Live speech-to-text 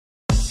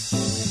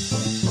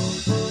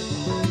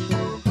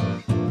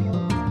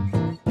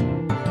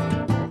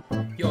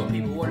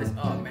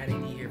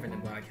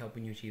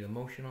achieve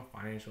emotional,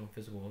 financial, and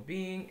physical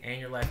well-being, and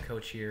your life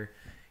coach here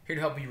to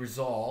help you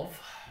resolve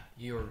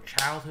your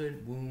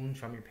childhood wounds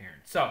from your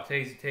parents. So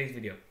today's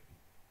video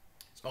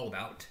is all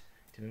about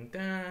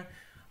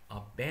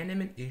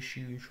abandonment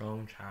issues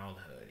from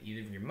childhood,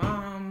 either from your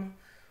mom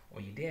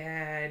or your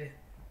dad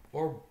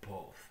or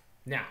both.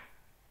 Now,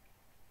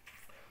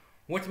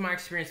 what's my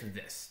experience with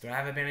this? Do I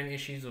have abandonment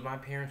issues with my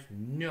parents?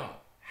 No.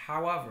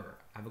 However,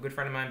 I have a good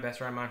friend of mine, best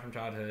friend of mine from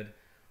childhood,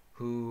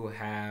 who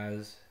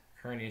has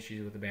current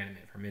issues with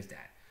abandonment from his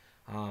dad.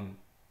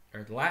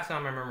 Or the last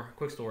time I remember,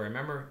 quick story,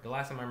 the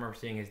last time I remember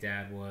seeing his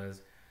dad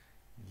was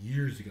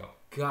years ago.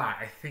 God,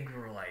 I think we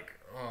were like,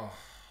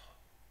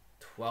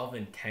 12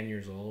 and 10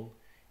 years old.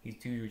 He's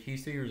 2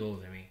 years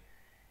older than me.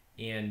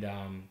 And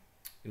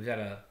it was at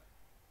a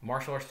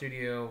martial arts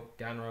studio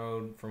down the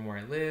road from where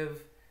I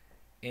live.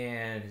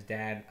 And his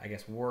dad, I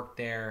guess, worked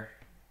there.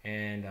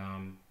 And,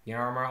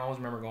 I always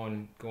remember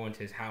going to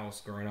his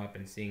house growing up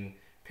and seeing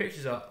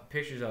pictures of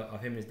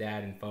him and his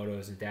dad and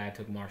photos. His dad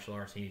took martial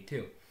arts and he did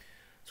too.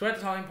 So at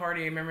the Halloween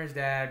party, I remember his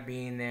dad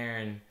being there,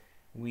 and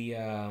we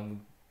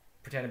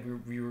pretended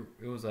we were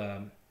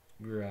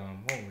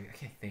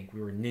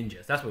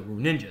ninjas. That's what we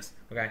were, ninjas.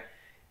 Okay,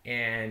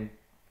 and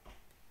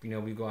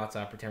we go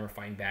outside, pretend we're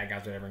fighting bad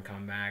guys, whatever, and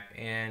come back.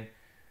 And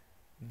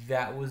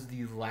that was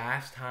the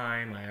last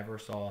time I ever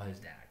saw his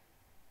dad.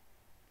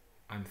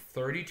 I'm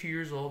 32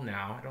 years old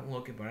now. I don't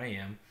look it, but I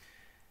am.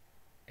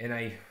 And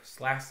I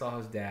last saw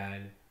his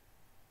dad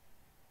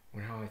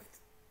when I was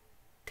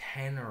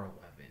 10 or 11.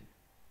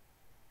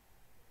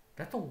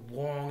 That's a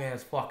long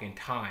ass fucking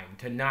time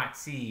to not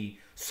see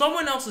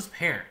someone else's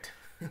parent,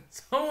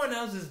 someone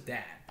else's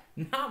dad,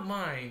 not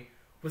mine,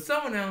 but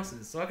someone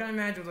else's. So I can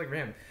imagine it was like for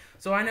him.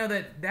 So I know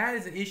that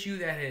is an issue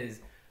that has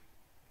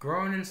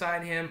grown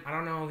inside him. I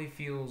don't know if he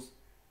feels.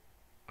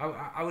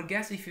 I would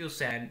guess he feels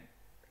sad,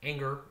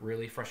 anger,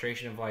 really,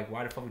 frustration of like,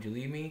 why the fuck would you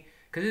leave me?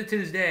 Because to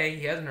this day,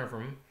 he hasn't heard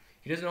from him.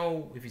 He doesn't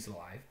know if he's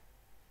alive.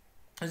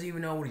 Doesn't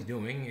even know what he's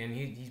doing, and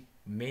he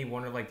may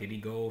wonder like, did he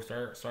go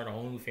start a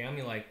whole new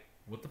family? Like,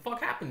 what the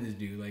fuck happened to this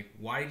dude? Like,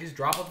 why did he just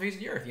drop off the face of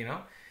the earth?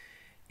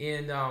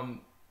 And I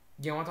want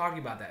to talk to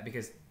you about that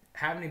because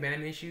having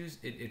abandonment issues,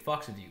 it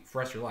fucks with you for the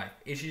rest of your life.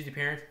 Issues with your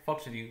parents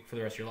fucks with you for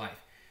the rest of your life.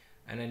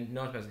 And then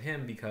no it's best with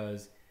him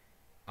because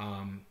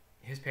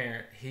his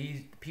parent,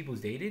 people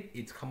he's dated,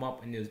 it's come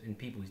up in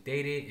people he's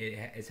dated,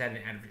 it's had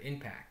an adverse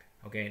impact.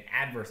 Okay, an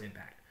adverse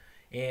impact.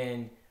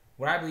 And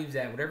what I believe is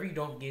that whatever you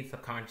don't get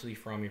subconsciously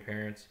from your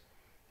parents,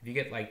 if you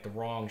get like the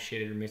wrong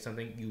shit or miss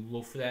something, you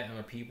look for that in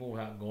other people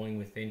without going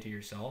within to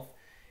yourself.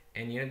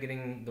 And you end up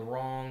getting the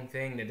wrong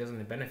thing that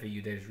doesn't benefit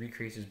you, that just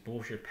recreates this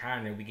bullshit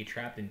pattern that we get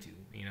trapped into,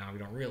 we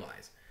don't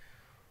realize.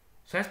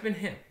 So that's been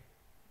him.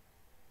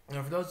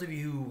 Now, for those of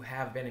you who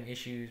have abandonment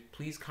issues,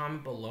 please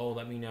comment below.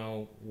 Let me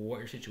know what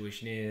your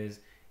situation is.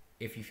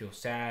 If you feel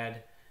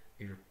sad,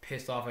 if you're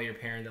pissed off at your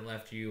parent that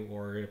left you,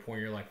 or at a point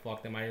you're like,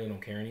 fuck them, I really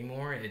don't care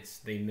anymore.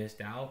 They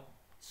missed out.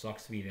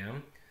 Sucks to be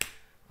them.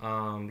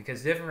 Because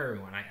it's different for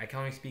everyone. I can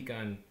only speak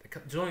on,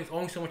 there's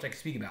only so much I can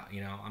speak about,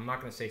 I'm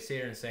not going to sit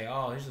there and say,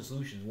 oh, here's the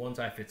solutions, one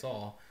size fits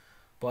all.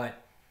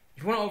 But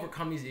if you want to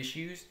overcome these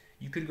issues,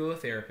 you could go to a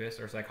therapist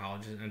or a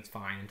psychologist, and it's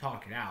fine, and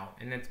talk it out.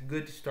 And it's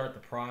good to start the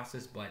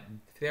process, but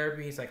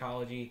therapy,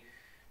 psychology,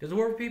 does it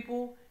work for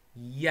people?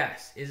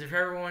 Yes. Is it for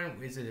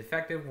everyone? Is it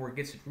effective where it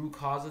gets to the root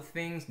cause of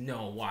things?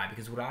 No. Why?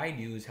 Because what I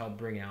do is help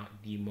bring out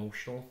the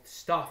emotional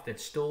stuff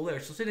that's still there.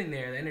 So sitting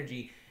there, the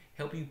energy,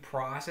 help you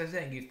process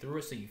it and get through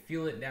it so you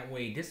feel it. That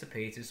way it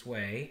dissipates. This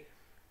way,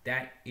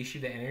 that issue,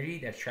 that energy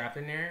that's trapped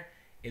in there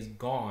is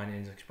gone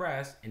and is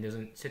expressed and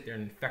doesn't sit there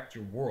and affect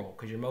your world.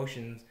 Because your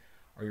emotions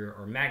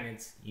or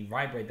magnets, you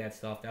vibrate that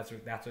stuff. That's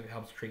what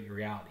helps create your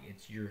reality.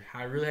 It's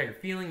how you're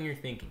feeling and you're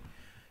thinking.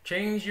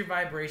 Change your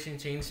vibration,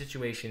 change the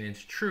situation, and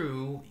it's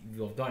true,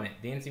 you'll have done it.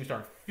 Then you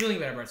start feeling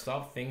better about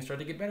stuff, things start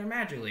to get better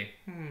magically.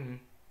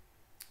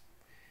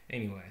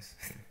 Anyways.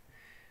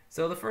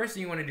 So the first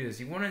thing you want to do is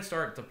you want to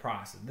start the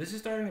process. This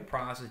is starting the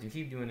process. You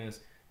keep doing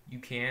this. You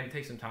can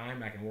take some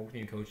time. I can work with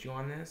you and coach you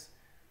on this.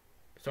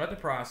 Start the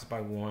process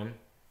by 1,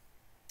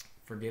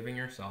 forgiving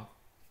yourself,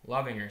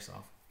 loving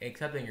yourself,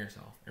 accepting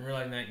yourself, and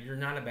realizing that you're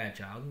not a bad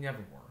child. You never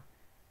were.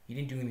 You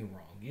didn't do anything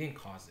wrong. You didn't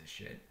cause this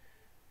shit.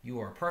 You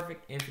are a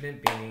perfect,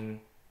 infinite being.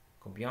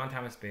 Go beyond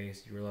time and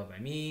space. You were loved by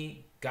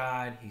me,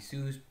 God,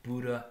 Jesus,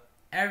 Buddha,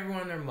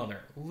 everyone and their mother.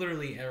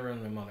 Literally everyone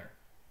and their mother.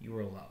 You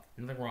were loved.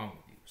 Nothing wrong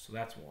with you. So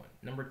that's 1.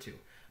 Number 2.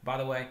 By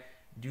the way,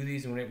 do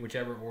these in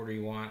whichever order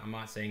you want. I'm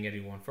not saying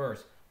get one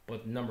first.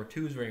 But number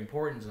 2 is very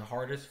important. It's the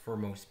hardest for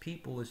most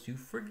people is to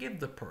forgive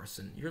the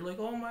person. You're like,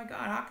 oh my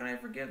God, how can I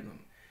forgive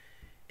them?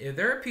 If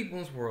there are people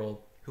in this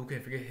world who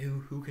can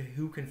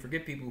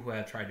forgive people who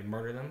have tried to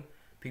murder them,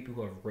 people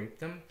who have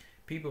raped them,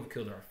 people who have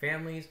killed our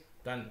families,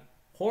 done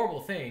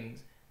horrible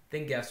things,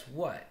 then guess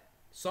what?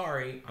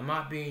 Sorry, I'm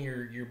not being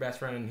your best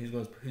friend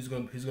who's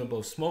going to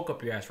blow smoke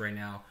up your ass right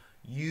now.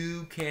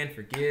 You can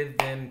forgive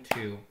them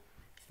too.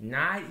 It's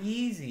not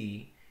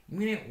easy. You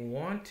may not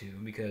want to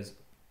because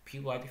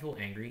people like to feel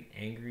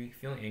angry.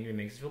 Feeling angry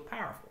makes us feel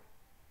powerful.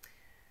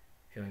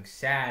 Feeling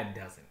sad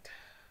doesn't.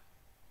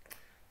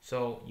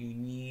 So you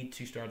need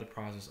to start the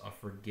process of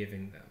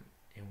forgiving them.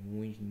 And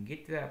when you can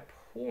get to that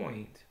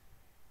point,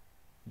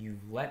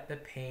 you've let the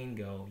pain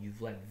go,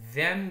 you've let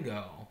them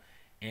go,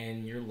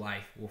 and your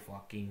life will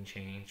fucking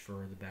change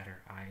for the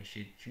better. I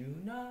shit you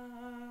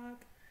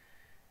not.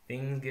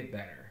 Things get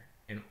better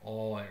in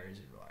all areas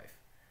of your life.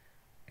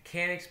 I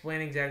can't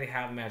explain exactly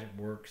how the magic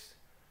works,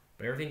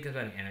 but everything comes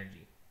out of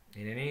energy.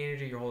 And any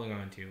energy you're holding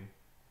on to,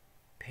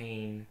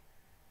 pain,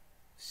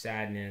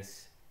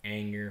 sadness,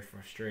 anger,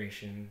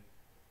 frustration,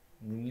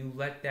 when you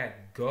let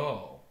that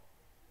go,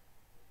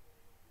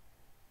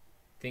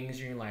 things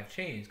in your life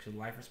change because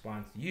life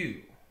responds to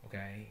you,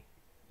 okay?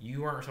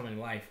 You aren't responding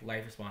to life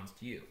responds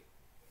to you.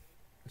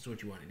 That's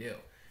what you want to do.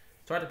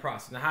 Start the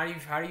process. Now, how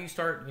do you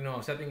start,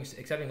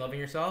 accepting, loving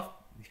yourself?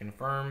 You can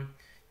affirm.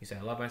 You say,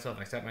 I love myself,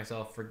 I accept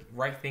myself.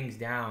 Write things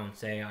down.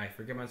 Say, I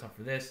forgive myself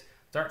for this.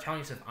 Start telling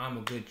yourself, I'm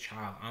a good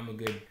child. I'm a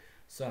good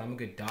son. I'm a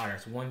good daughter.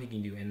 That's one thing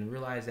you can do. And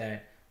realize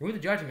that, remove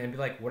the judgment and be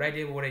like, what I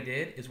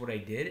did is what I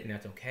did, and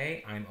that's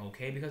okay. I'm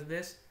okay because of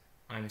this.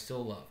 I'm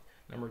still loved.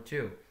 Number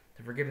 2,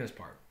 the forgiveness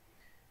part.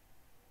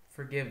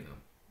 Forgive them.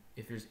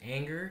 If there's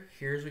anger,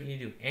 here's what you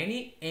do.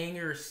 Any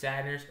anger,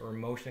 sadness, or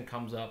emotion that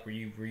comes up where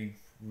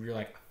you're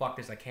like, fuck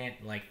this, I can't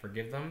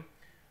forgive them.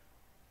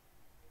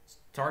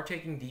 Start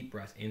taking deep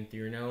breaths in through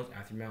your nose,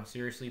 out through your mouth.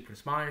 Seriously, put a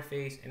smile on your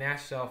face and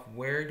ask yourself,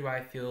 where do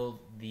I feel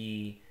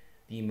the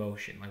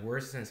emotion?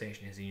 Where's the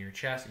sensation? Is it in your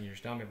chest, in your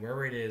stomach,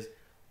 wherever it is?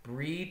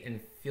 Breathe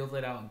and feel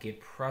that out. Get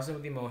present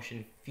with the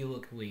emotion. Feel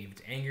it completely. If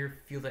it's anger,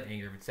 feel that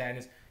anger. If it's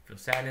sadness, feel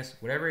sadness.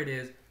 Whatever it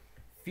is,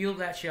 feel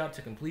that shit out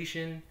to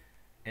completion.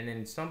 And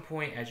then at some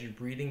point, as you're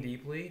breathing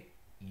deeply,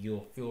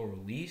 you'll feel a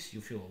release.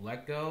 You'll feel a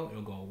let go.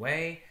 It'll go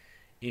away.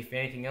 If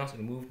anything else,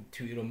 it'll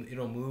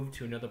move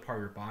to another part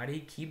of your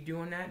body. Keep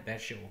doing that.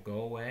 That shit will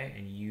go away,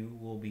 and you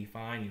will be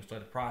fine. You'll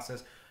start the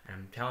process. And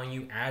I'm telling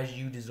you, as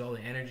you dissolve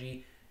the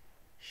energy,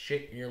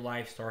 shit in your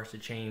life starts to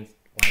change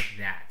like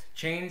that.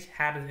 Change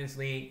happens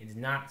instantly. It's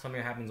not something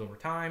that happens over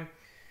time.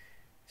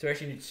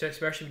 Especially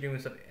if you're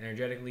doing stuff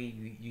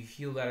energetically, you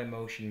heal that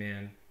emotion,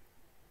 man.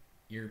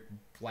 Your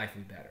life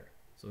will be better.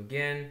 So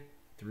again,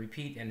 to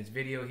repeat, end this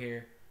video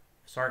here.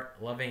 Start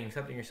loving,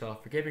 accepting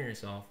yourself, forgiving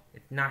yourself.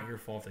 It's not your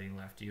fault that they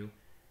left you.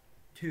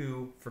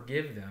 2,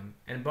 forgive them.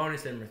 And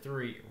bonus number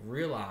 3,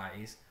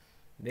 realize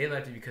they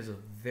left you because of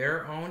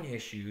their own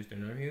issues. They're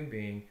not a human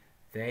being.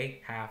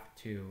 They have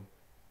to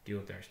deal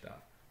with their stuff.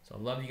 So I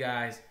love you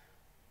guys.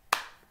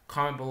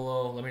 Comment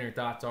below. Let me know your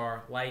thoughts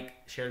are.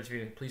 Like, share this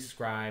video. Please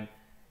subscribe.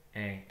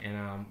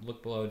 And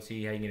look below to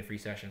see how you can get a free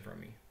session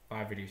from me.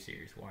 5 video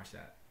series. Watch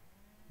that.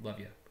 Love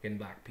you. Getting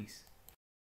black. Peace.